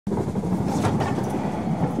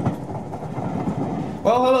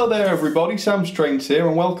Well, hello there everybody, Sam's Trains here,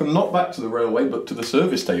 and welcome not back to the railway but to the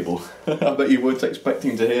service table. I bet you weren't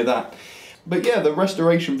expecting to hear that. But yeah, the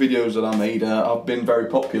restoration videos that I made have been very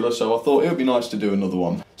popular, so I thought it would be nice to do another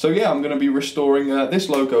one. So yeah, I'm going to be restoring this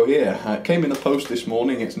logo here. It came in the post this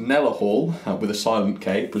morning. It's Nella Hall, with a silent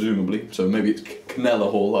K, presumably, so maybe it's Knella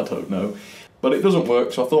Hall, I don't know. But it doesn't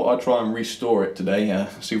work, so I thought I'd try and restore it today,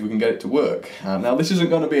 see if we can get it to work. Now this isn't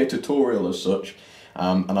going to be a tutorial as such,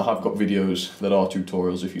 and I have got videos that are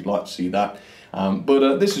tutorials if you'd like to see that.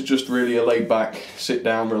 But this is just really a laid back, sit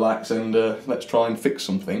down, relax, and let's try and fix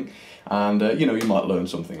something. And you know, you might learn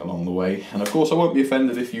something along the way. And of course I won't be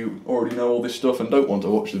offended if you already know all this stuff and don't want to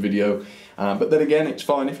watch the video. But then again, it's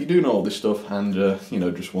fine if you do know all this stuff and you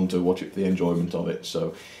know, just want to watch it for the enjoyment of it.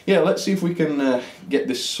 So yeah, let's see if we can get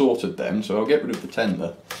this sorted then. So I'll get rid of the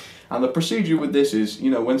tender. And the procedure with this is, you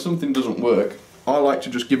know, when something doesn't work, I like to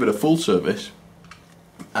just give it a full service.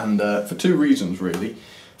 And for two reasons really.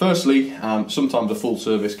 Firstly, sometimes a full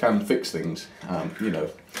service can fix things, you know,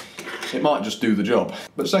 it might just do the job.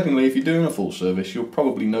 But secondly, if you're doing a full service, you'll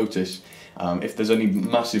probably notice if there's any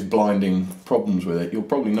massive blinding problems with it, you'll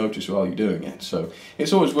probably notice while you're doing it. So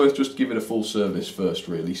it's always worth just give it a full service first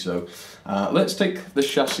really. So let's take the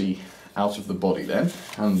chassis out of the body then,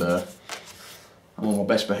 and I'm on my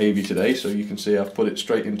best behaviour today, so you can see I've put it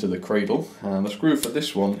straight into the cradle, and the screw for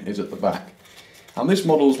this one is at the back. And this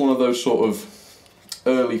model is one of those sort of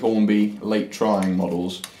early Hornby, late trying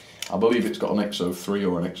models. I believe it's got an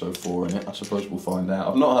XO3 or an XO4 in it. I suppose we'll find out.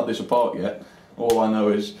 I've not had this apart yet. All I know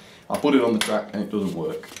is I put it on the track and it doesn't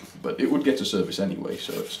work. But it would get a service anyway,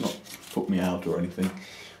 so it's not put me out or anything.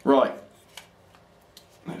 Right,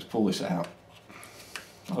 let's pull this out.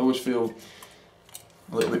 I always feel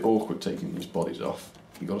a little bit awkward taking these bodies off.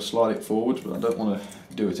 You've got to slide it forwards, but I don't want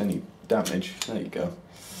to do it any damage. There you go.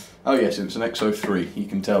 Oh yes, it's an XO3, you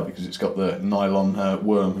can tell because it's got the nylon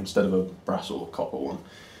worm instead of a brass or copper one,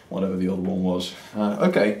 whatever the other one was.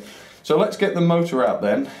 Okay, so let's get the motor out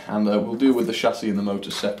then, and we'll deal with the chassis and the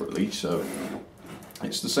motor separately. So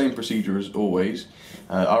it's the same procedure as always.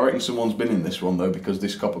 I reckon someone's been in this one though, because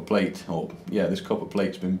this copper plate, this copper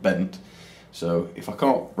plate's been bent. So if I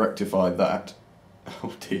can't rectify that,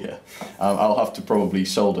 oh dear, I'll have to probably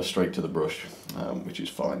solder straight to the brush, which is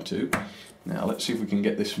fine too. Now let's see if we can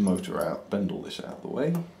get this motor out, bend all this out of the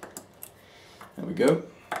way. There we go.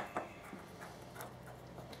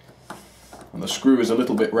 And the screw is a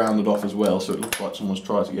little bit rounded off as well, so it looks like someone's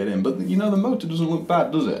tried to get in. But you know, the motor doesn't look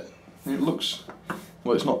bad, does it? It looks,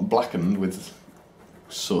 well, it's not blackened with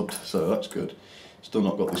soot, so that's good. Still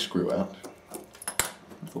not got this screw out.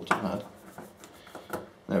 I thought I had.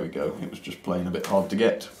 There we go, it was just plain a bit hard to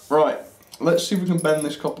get. Right, let's see if we can bend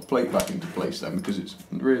this copper plate back into place then, because it's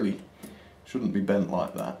really shouldn't be bent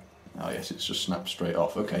like that. Oh yes, it's just snapped straight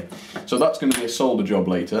off. Okay, so that's going to be a solder job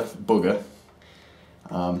later, bugger.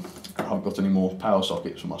 I haven't got any more power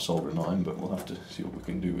sockets for my soldering iron, but we'll have to see what we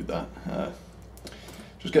can do with that.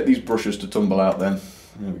 Just get these brushes to tumble out then.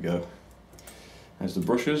 There we go. There's the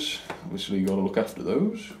brushes. Obviously you've got to look after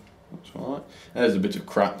those. That's alright. There's a bit of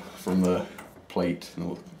crap from the plate,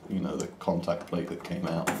 you know, the contact plate that came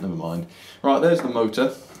out. Never mind. Right, there's the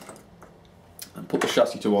motor. And put the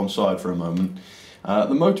chassis to one side for a moment.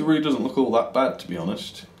 The motor really doesn't look all that bad, to be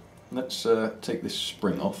honest. Let's take this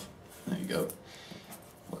spring off. There you go.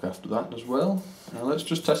 Look after that as well. Now let's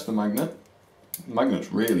just test the magnet. The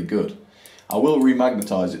magnet's really good. I will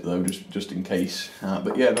remagnetise it though, just in case.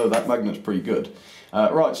 But yeah, no, that magnet's pretty good.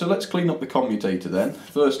 Right, so let's clean up the commutator then.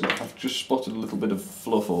 Firstly, I've just spotted a little bit of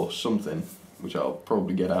fluff or something, which I'll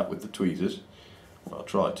probably get out with the tweezers. Well, I'll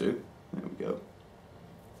try to. There we go.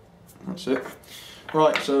 That's it.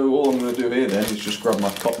 Right, so all I'm going to do here then is just grab my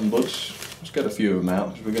cotton buds. Let's get a few of them out,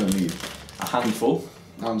 because we're going to need a handful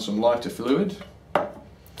and some lighter fluid.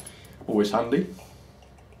 Always handy.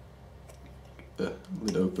 The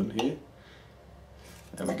lid open here.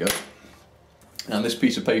 There we go. And this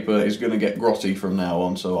piece of paper is going to get grotty from now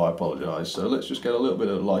on, so I apologise. So let's just get a little bit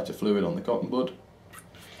of lighter fluid on the cotton bud.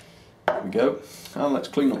 There we go. And let's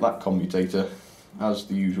clean up that commutator as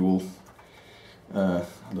the usual. I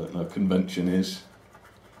don't know, convention is.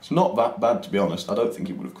 It's not that bad, to be honest. I don't think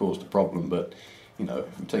it would have caused a problem, but you know,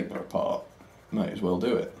 if we take them apart, might as well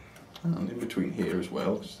do it. And in between here as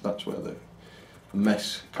well, because that's where the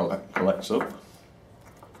mess collects up.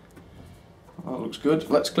 That looks good.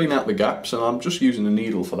 Let's clean out the gaps, and I'm just using a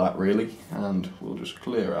needle for that really, and we'll just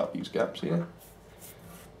clear out these gaps here.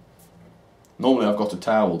 Normally I've got a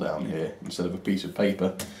towel down here instead of a piece of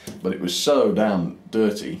paper, but it was so damn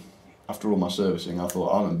dirty after all my servicing, I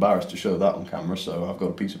thought I'm embarrassed to show that on camera, so I've got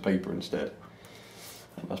a piece of paper instead.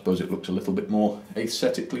 I suppose it looks a little bit more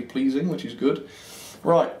aesthetically pleasing, which is good.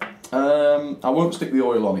 Right, I won't stick the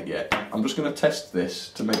oil on it yet. I'm just going to test this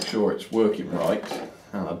to make sure it's working right,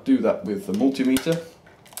 and I'll do that with the multimeter.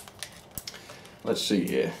 Let's see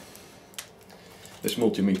here. This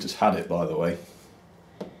multimeter's had it, by the way.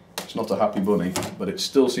 It's not a happy bunny, but it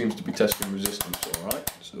still seems to be testing resistance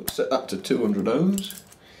alright. So set that to 200 ohms.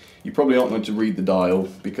 You probably aren't going to read the dial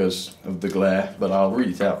because of the glare, but I'll read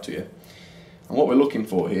it out to you. And what we're looking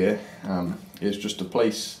for here is just to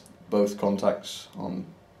place both contacts on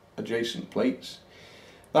adjacent plates.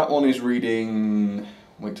 That one is reading,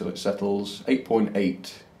 wait till it settles,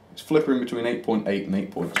 8.8. It's flickering between 8.8 and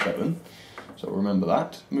 8.7. So remember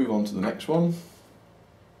that. Move on to the next one.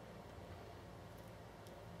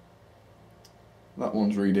 That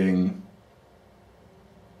one's reading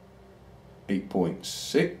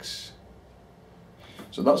 8.6.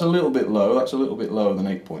 So that's a little bit low, that's a little bit lower than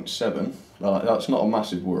 8.7. That's not a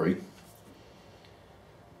massive worry,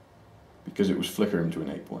 because it was flickering between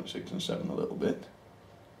 8.6 and 7 a little bit.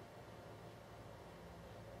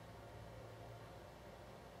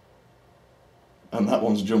 And that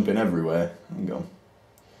one's jumping everywhere. Hang on.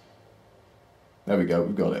 There we go,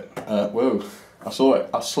 we've got it. Whoa, I saw it,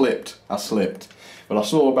 I slipped. But I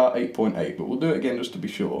saw about 8.8, but we'll do it again just to be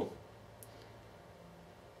sure.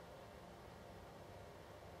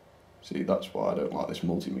 See, that's why I don't like this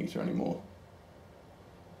multimeter anymore.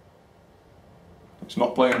 It's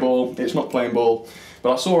not playing ball,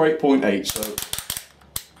 but I saw 8.8, so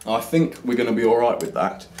I think we're going to be alright with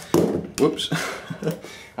that. Whoops.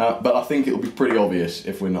 But I think it'll be pretty obvious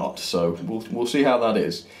if we're not, so we'll see how that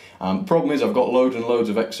is. The problem is I've got loads and loads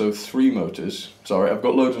of XO3 motors. Sorry, I've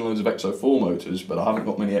got loads and loads of XO4 motors, but I haven't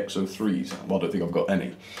got many XO3s. Well, I don't think I've got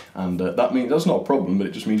any. And that means, that's not a problem, but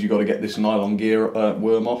it just means you've got to get this nylon gear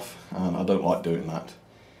worm off, and I don't like doing that.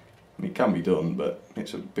 I mean, it can be done, but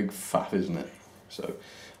it's a big faff, isn't it? So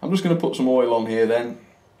I'm just going to put some oil on here then.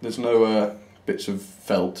 There's no bits of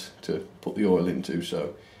felt to put the oil into,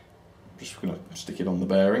 so I'm just going to stick it on the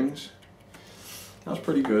bearings. That's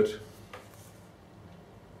pretty good.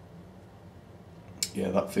 Yeah,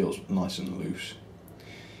 that feels nice and loose.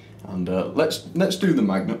 And let's do the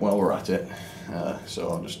magnet while we're at it. So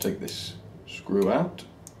I'll just take this screw out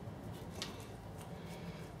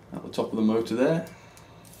at the top of the motor there.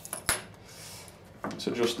 Let's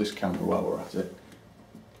adjust this camera while we're at it.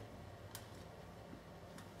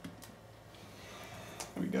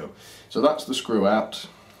 There we go. So that's the screw out.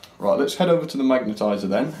 Right, let's head over to the magnetizer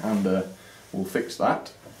then, and we'll fix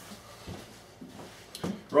that.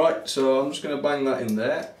 Right, so I'm just going to bang that in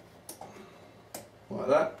there, like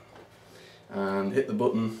that, and hit the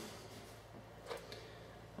button,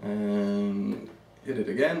 and hit it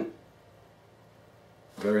again.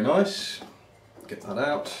 Very nice. Get that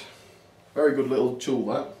out. Very good little tool,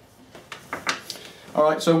 that.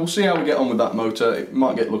 Alright, so we'll see how we get on with that motor. It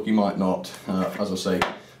might get lucky, might not. As I say,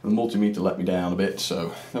 the multimeter let me down a bit,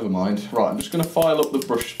 so never mind. Right, I'm just going to file up the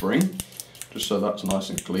brush spring, just so that's nice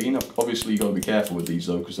and clean. Obviously you've got to be careful with these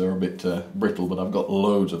though, because they're a bit brittle, but I've got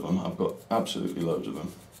loads of them. I've got absolutely loads of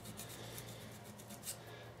them.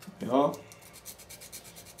 There they are.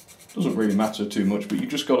 Doesn't really matter too much, but you've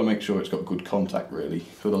just got to make sure it's got good contact, really,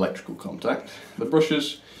 good electrical contact. The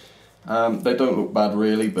brushes, they don't look bad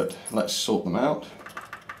really, but let's sort them out.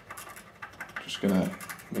 Just going to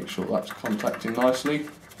make sure that's contacting nicely.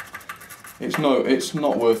 It's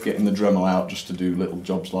not worth getting the Dremel out just to do little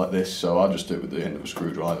jobs like this, so I just do it with the end of a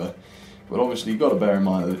screwdriver. But obviously you've got to bear in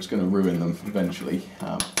mind that it's going to ruin them eventually,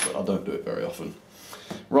 but I don't do it very often.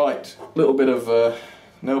 Right, a little bit of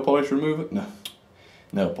nail polish remover. No,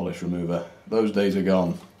 nail polish remover. Those days are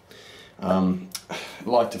gone.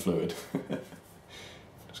 Lighter fluid.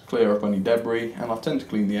 Just clear up any debris, and I tend to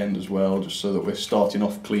clean the end as well, just so that we're starting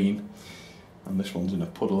off clean. And this one's in a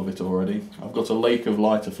puddle of it already. I've got a lake of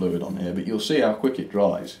lighter fluid on here, but you'll see how quick it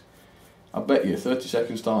dries. I bet you 30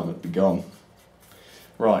 seconds time it'll be gone.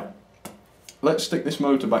 Right, let's stick this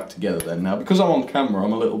motor back together then. Now, because I'm on camera,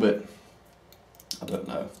 I'm a little bit, I don't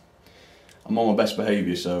know. I'm on my best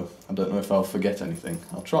behaviour, so I don't know if I'll forget anything.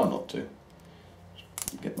 I'll try not to.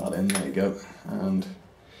 Just get that in, there you go. And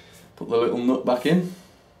put the little nut back in.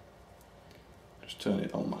 Just turn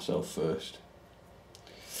it on myself first.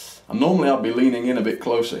 And normally I'd be leaning in a bit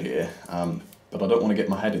closer here, but I don't want to get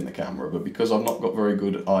my head in the camera, but because I've not got very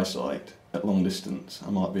good eyesight at long distance, I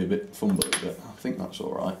might be a bit fumbly, but I think that's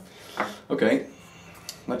alright. Okay,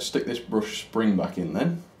 let's stick this brush spring back in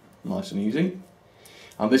then, nice and easy.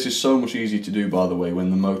 And this is so much easier to do, by the way, when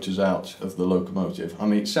the motor's out of the locomotive. I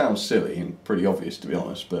mean, it sounds silly and pretty obvious, to be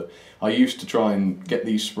honest, but I used to try and get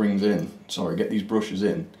these springs in, sorry, get these brushes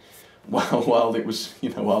in, while it was, you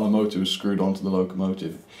know, while the motor was screwed onto the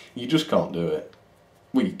locomotive. You just can't do it.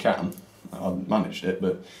 Well, you can. I managed it,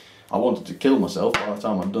 but I wanted to kill myself by the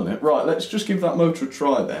time I'd done it. Right, let's just give that motor a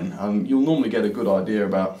try then, and you'll normally get a good idea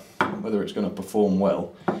about whether it's going to perform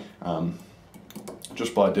well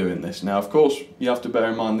just by doing this. Now, of course, you have to bear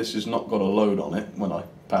in mind this has not got a load on it when I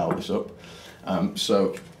power this up,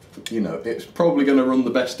 so you know it's probably going to run the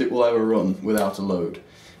best it will ever run without a load.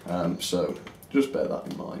 So just bear that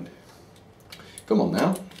in mind. Come on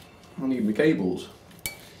now, I need my cables.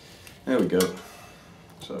 There we go.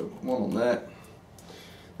 So one on there,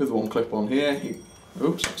 the other one clip on here.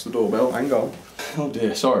 Oops, that's the doorbell, hang on. Oh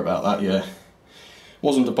dear, sorry about that, yeah.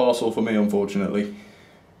 Wasn't a parcel for me, unfortunately.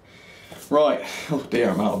 Right, oh dear,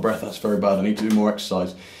 I'm out of breath, that's very bad, I need to do more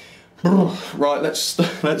exercise. Right, let's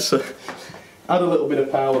add a little bit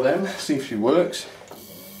of power then, see if she works.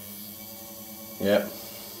 Yeah.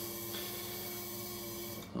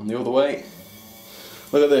 On the other way.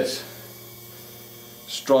 Look at this.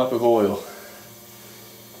 Stripe of oil.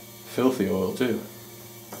 Filthy oil too.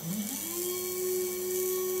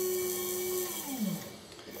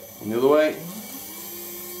 On the other way.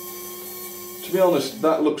 To be honest,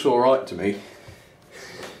 that looks alright to me.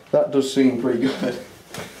 That does seem pretty good.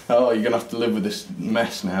 Oh, you're going to have to live with this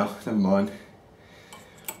mess now. Never mind.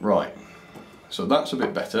 Right. So that's a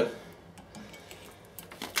bit better.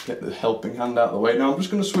 Get the helping hand out of the way. Now I'm just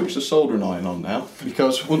going to switch the soldering iron on now,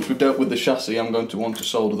 because once we've dealt with the chassis I'm going to want to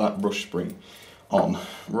solder that brush spring on.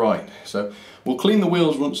 Right, so we'll clean the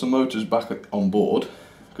wheels once the motor's back on board,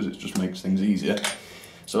 because it just makes things easier.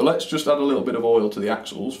 So let's just add a little bit of oil to the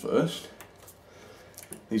axles first.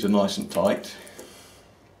 These are nice and tight,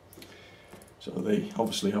 so they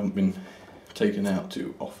obviously haven't been taken out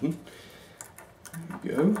too often. There we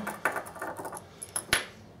go.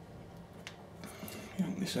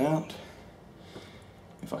 Yank this out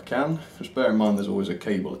if I can. Just bear in mind there's always a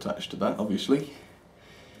cable attached to that, obviously.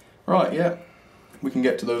 Right, yeah, we can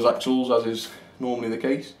get to those axles as is normally the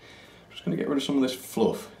case. I'm just going to get rid of some of this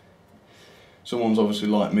fluff. Someone's obviously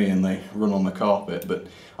like me and they run on the carpet, but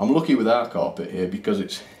I'm lucky with our carpet here because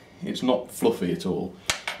it's not fluffy at all,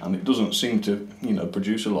 and it doesn't seem to, you know,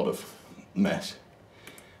 produce a lot of mess.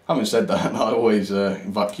 Having said that, I always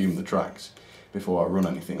vacuum the tracks before I run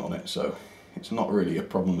anything on it, so it's not really a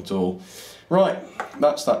problem at all. Right,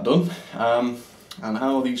 that's that done. And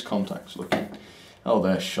how are these contacts looking? Oh,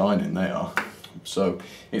 they're shining, they are. So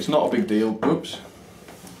it's not a big deal. Oops.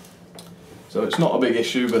 So it's not a big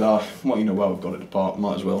issue, but well, you know, while we've got it apart,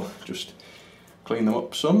 might as well just clean them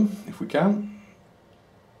up some if we can.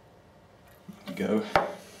 There we go.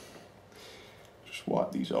 Just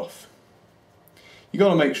wipe these off. You got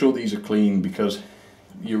to make sure these are clean because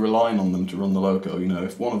you're relying on them to run the loco. You know,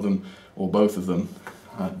 if one of them or both of them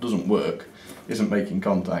doesn't work, isn't making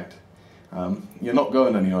contact, you're not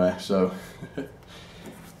going anywhere, so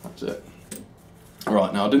that's it.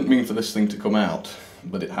 Right, now I didn't mean for this thing to come out,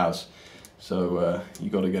 but it has, so you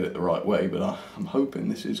got to get it the right way, but I'm hoping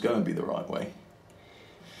this is going to be the right way.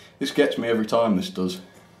 This gets me every time, this does.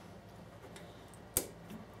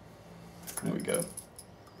 There we go.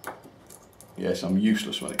 Yes, I'm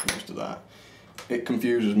useless when it comes to that. It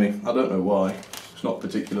confuses me, I don't know why. It's not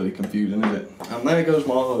particularly confusing, is it? And there goes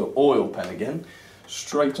my oil pen again,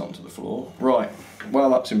 straight onto the floor. Right,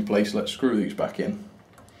 while that's in place, let's screw these back in.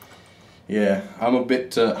 Yeah, I'm a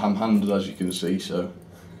bit ham-handed, as you can see, so...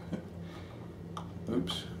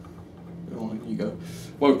 Oops. Go on, you go.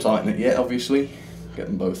 Won't tighten it yet, obviously. Get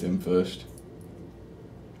them both in first.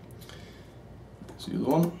 That's the other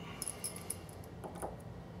one.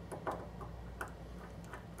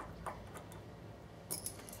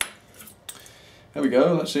 There we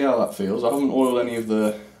go, let's see how that feels. I haven't oiled any of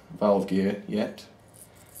the valve gear yet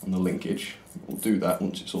on the linkage. We'll do that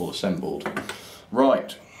once it's all assembled.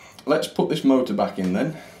 Right, let's put this motor back in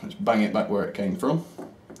then. Let's bang it back where it came from.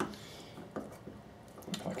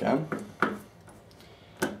 If I can.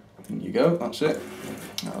 In you go, that's it.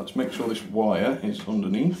 Now let's make sure this wire is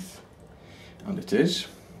underneath. And it is.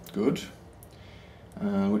 Good.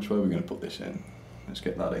 Which way are we going to put this in? Let's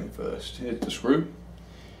get that in first. Here's the screw.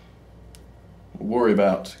 We'll worry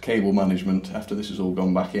about cable management after this has all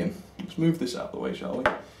gone back in. Let's move this out of the way, shall we?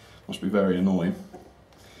 Must be very annoying.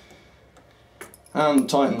 And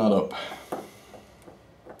tighten that up.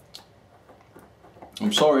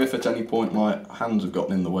 I'm sorry if at any point my hands have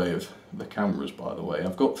gotten in the way of the cameras, by the way.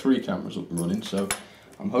 I've got 3 cameras up and running, so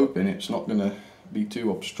I'm hoping it's not going to be too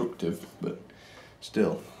obstructive, but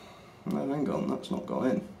still. No, hang on, that's not gone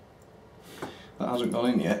in. That hasn't gone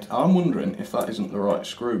in yet. I'm wondering if that isn't the right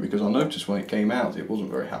screw, because I noticed when it came out it wasn't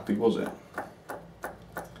very happy, was it?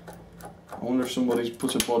 I wonder if somebody's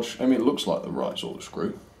put a bodge... I mean, it looks like the right sort of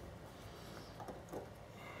screw.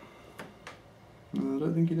 No, I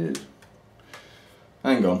don't think it is.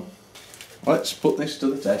 Hang on. Let's put this to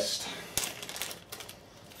the test.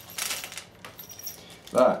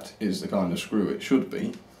 That is the kind of screw it should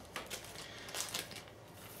be.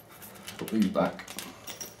 Put these back.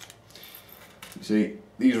 You see,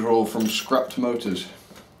 these are all from scrapped motors.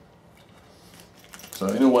 So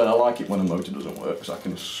in a way I like it when a motor doesn't work, because I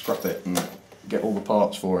can scrap it and get all the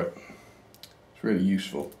parts for it. It's really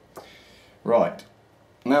useful. Right,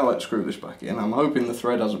 now let's screw this back in. I'm hoping the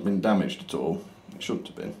thread hasn't been damaged at all. It shouldn't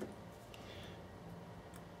have been.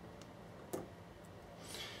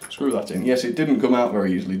 Screw that in. Yes, it didn't come out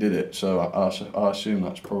very easily, did it? So I assume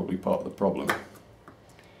that's probably part of the problem.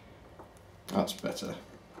 That's better.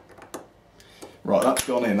 Right, that's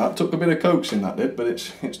gone in. That took a bit of coaxing, that did, but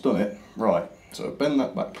it's done it. Right, so bend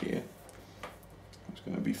that back here. It's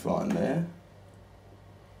going to be fine there.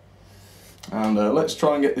 And let's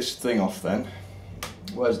try and get this thing off then.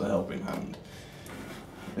 Where's the helping hand?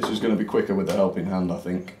 This is going to be quicker with the helping hand, I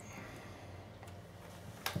think.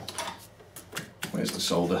 Where's the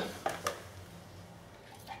solder?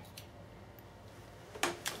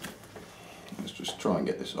 Let's just try and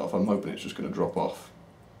get this off. I'm hoping it's just going to drop off.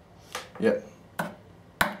 Yep,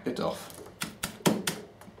 it's off.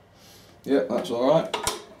 Yep, that's alright.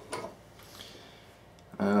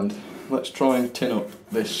 And let's try and tin up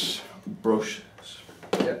this brush.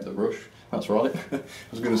 Yep, the brush, that's right. I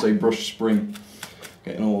was going to say brush spring.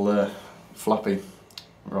 Getting all flappy.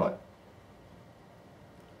 Right.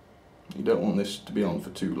 You don't want this to be on for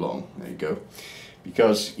too long, there you go,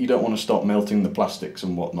 because you don't want to stop melting the plastics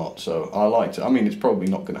and whatnot. So I like to, I mean it's probably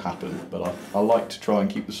not going to happen, but I like to try and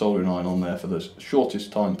keep the soldering iron on there for the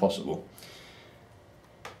shortest time possible.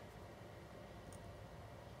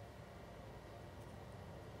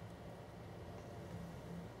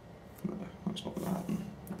 No, that's not going to happen.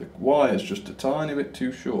 The wire's just a tiny bit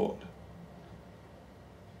too short.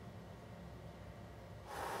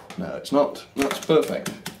 No, it's not. That's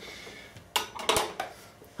perfect.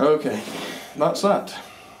 Okay, that's that.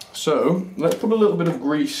 So, let's put a little bit of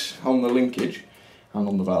grease on the linkage and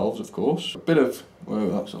on the valves, of course. A bit of, whoa,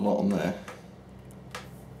 that's a lot on there.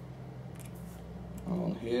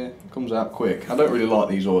 On here, it comes out quick. I don't really like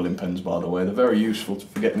these oiling pens, by the way. They're very useful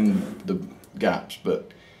for getting the gaps, but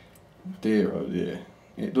dear oh dear,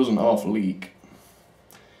 it doesn't half leak.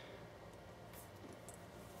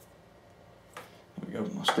 There we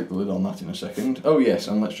go, I'll stick the lid on that in a second. Oh yes,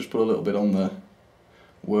 and let's just put a little bit on the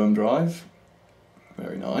worm drive.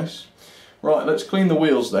 Very nice. Right, let's clean the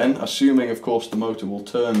wheels then, assuming of course the motor will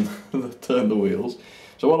turn the wheels.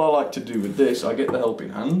 So what I like to do with this, I get the helping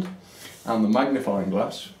hand and the magnifying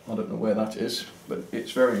glass. I don't know where that is, but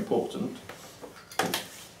it's very important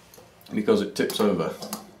because it tips over.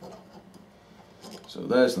 So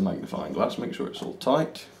there's the magnifying glass, make sure it's all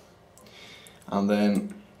tight, and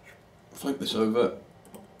then flip this over,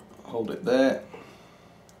 hold it there.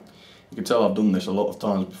 You can tell I've done this a lot of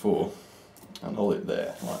times before, and hold it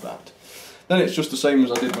there, like that. Then it's just the same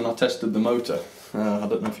as I did when I tested the motor. I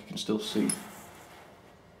don't know if you can still see.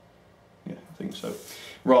 Yeah, I think so.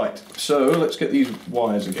 Right, so let's get these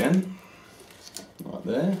wires again. Right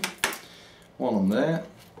there. One on there.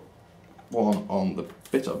 One on the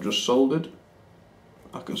bit I've just soldered.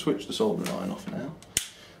 I can switch the soldering iron off now.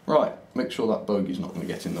 Right, make sure that bogey's not going to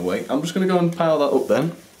get in the way. I'm just going to go and power that up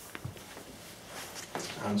then,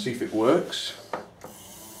 and see if it works.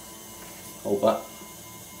 Hold that.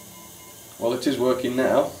 Well, it is working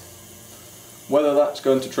now. Whether that's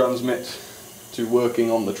going to transmit to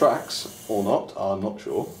working on the tracks or not, I'm not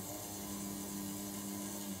sure.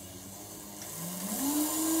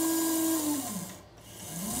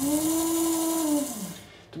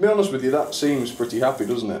 To be honest with you, that seems pretty happy,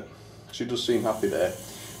 doesn't it? She does seem happy there.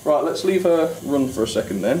 Right, let's leave her run for a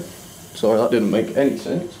second then. Sorry, that didn't make any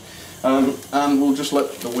sense. And we'll just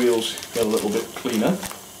let the wheels get a little bit cleaner.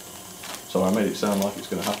 So I made it sound like it's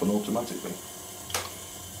going to happen automatically.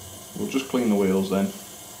 We'll just clean the wheels then.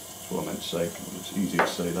 That's what I meant to say. It's easier to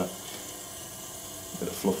say that. A bit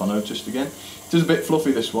of fluff I noticed again. It is a bit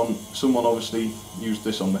fluffy, this one. Someone obviously used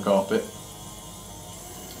this on the carpet.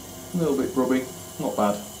 A little bit grubby, not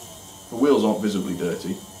bad. The wheels aren't visibly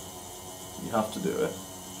dirty. You have to do it.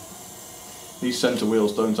 These centre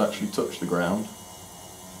wheels don't actually touch the ground.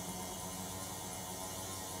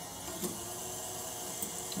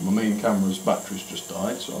 My main camera's battery's just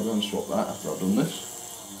died, so I'll go and swap that after I've done this.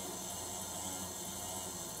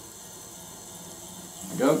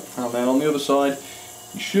 There we go. And then on the other side,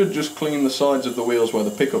 you should just clean the sides of the wheels where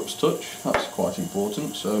the pickups touch. That's quite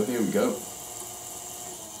important, so here we go.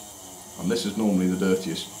 And this is normally the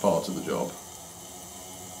dirtiest part of the job.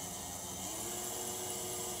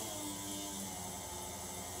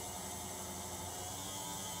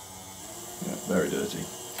 very dirty.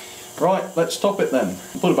 Right, let's top it then.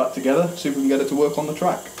 Put it back together, see if we can get it to work on the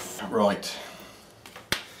track. Right.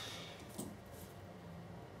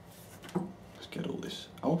 Let's get all this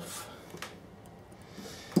off.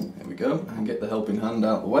 There we go, and get the helping hand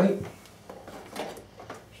out of the way.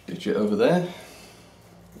 Ditch it over there.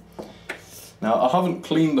 Now, I haven't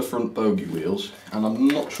cleaned the front bogie wheels, and I'm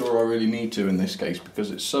not sure I really need to in this case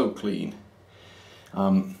because it's so clean.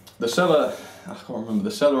 The seller, I can't remember,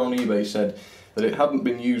 the seller on eBay said that it hadn't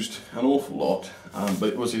been used an awful lot, but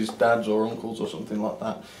it was his dad's or uncle's or something like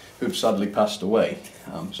that who'd sadly passed away.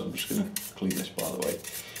 So I'm just going to clean this, by the way.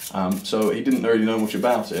 So he didn't really know much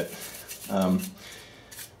about it,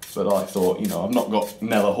 but I thought, you know, I've not got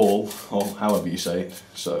Nella Hall, or however you say it,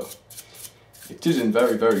 so it is in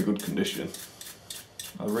very, very good condition.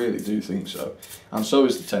 I really do think so. And so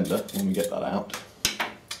is the tender when we get that out.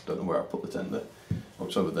 Don't know where I put the tender. Oh,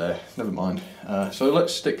 it's over there. Never mind. So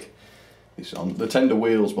let's stick this on. The tender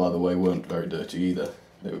wheels, by the way, weren't very dirty either.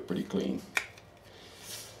 They were pretty clean.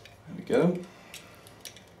 There we go.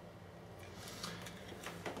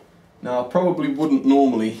 Now I probably wouldn't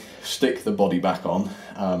normally stick the body back on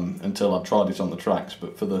until I tried it on the tracks,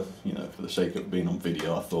 but for the for the sake of being on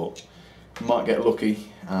video, I thought I might get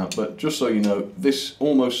lucky. But just so you know, this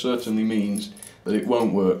almost certainly means that it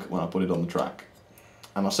won't work when I put it on the track.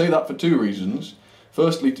 And I say that for two reasons.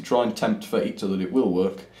 Firstly, to try and tempt fate so that it will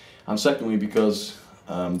work, and secondly because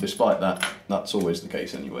despite that, that's always the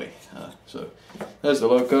case anyway. So there's the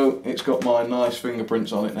loco. It's got my nice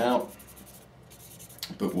fingerprints on it now,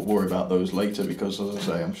 but we'll worry about those later because, as I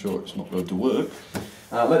say, I'm sure it's not going to work.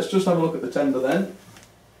 Let's just have a look at the tender then.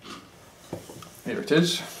 Here it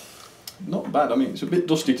is. Not bad. I mean, it's a bit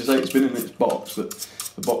dusty to say it's been in its box, but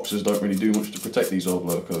the boxes don't really do much to protect these old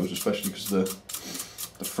locos, especially because the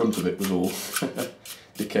front of it was all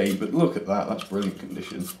decayed. But look at that, that's brilliant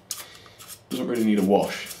condition. Doesn't really need a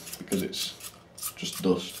wash because it's just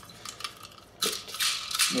dust.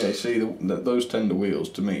 But yeah, you see, those tender wheels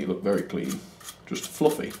to me look very clean. Just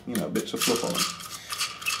fluffy, you know, bits of fluff on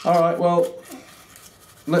them. Alright, well,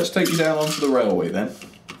 let's take you down onto the railway then.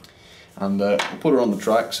 And we'll put her on the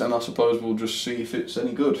tracks, and I suppose we'll just see if it's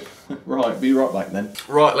any good. Right, be right back then.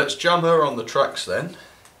 Right, let's jam her on the tracks then.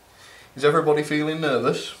 Is everybody feeling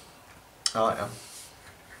nervous? I am.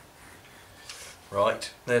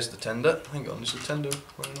 Right, there's the tender. Hang on, is the tender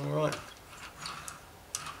running alright?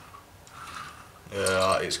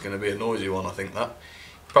 Yeah, it's going to be a noisy one, I think, that.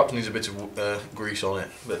 Perhaps needs a bit of grease on it.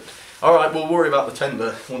 But alright, we'll worry about the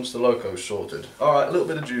tender once the loco's sorted. Alright, a little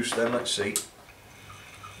bit of juice then, let's see.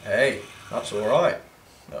 Hey, that's alright.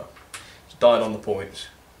 No, it's died on the points.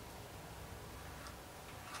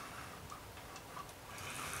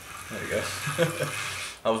 There we go.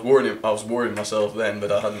 I was worrying myself then,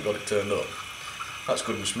 but I hadn't got it turned up. That's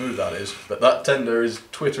good and smooth, that is. But that tender is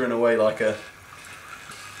twittering away like a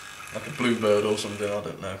bluebird or something. I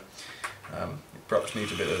don't know. It perhaps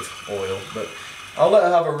needs a bit of oil, but I'll let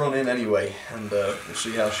her have a run in anyway, and we'll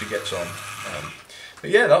see how she gets on. But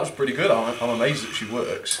yeah, that was pretty good. I'm amazed that she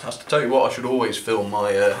works. As to tell you what, I should always film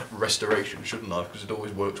my restoration, shouldn't I? Because it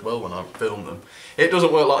always works well when I film them. It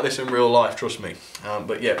doesn't work like this in real life, trust me.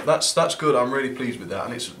 But yeah, that's good. I'm really pleased with that,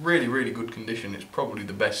 and it's really, really good condition. It's probably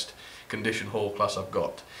the best condition Hall class I've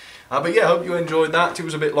got. But yeah, I hope you enjoyed that. It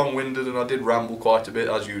was a bit long-winded, and I did ramble quite a bit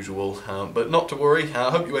as usual. But not to worry. I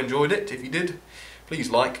hope you enjoyed it. If you did, please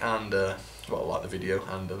like and well, like the video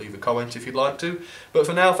and leave a comment if you'd like to. But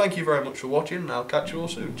for now, thank you very much for watching, and I'll catch you all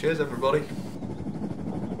soon. Cheers, everybody.